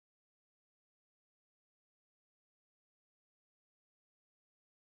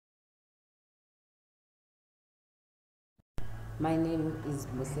My name is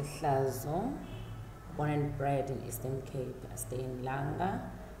Buhle, born and bred in Eastern Cape. I stay in Langa.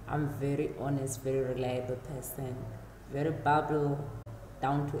 I'm very honest, very reliable person, very bubbly,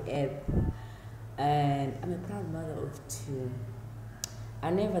 down to earth, and I'm a proud mother of two.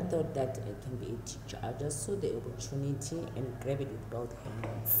 I never thought that I can be a teacher. I just saw the opportunity and grabbed it with both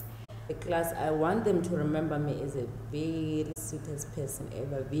hands. The class, I want them to remember me as a very sweetest person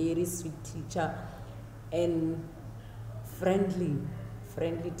ever, very sweet teacher, and friendly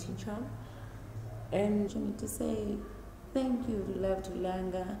teacher. And you need to say thank you, we love to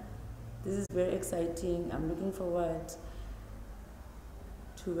Langa. This is very exciting. I'm looking forward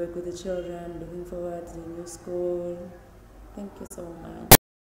to work with the children, looking forward to the new school. Thank you so much.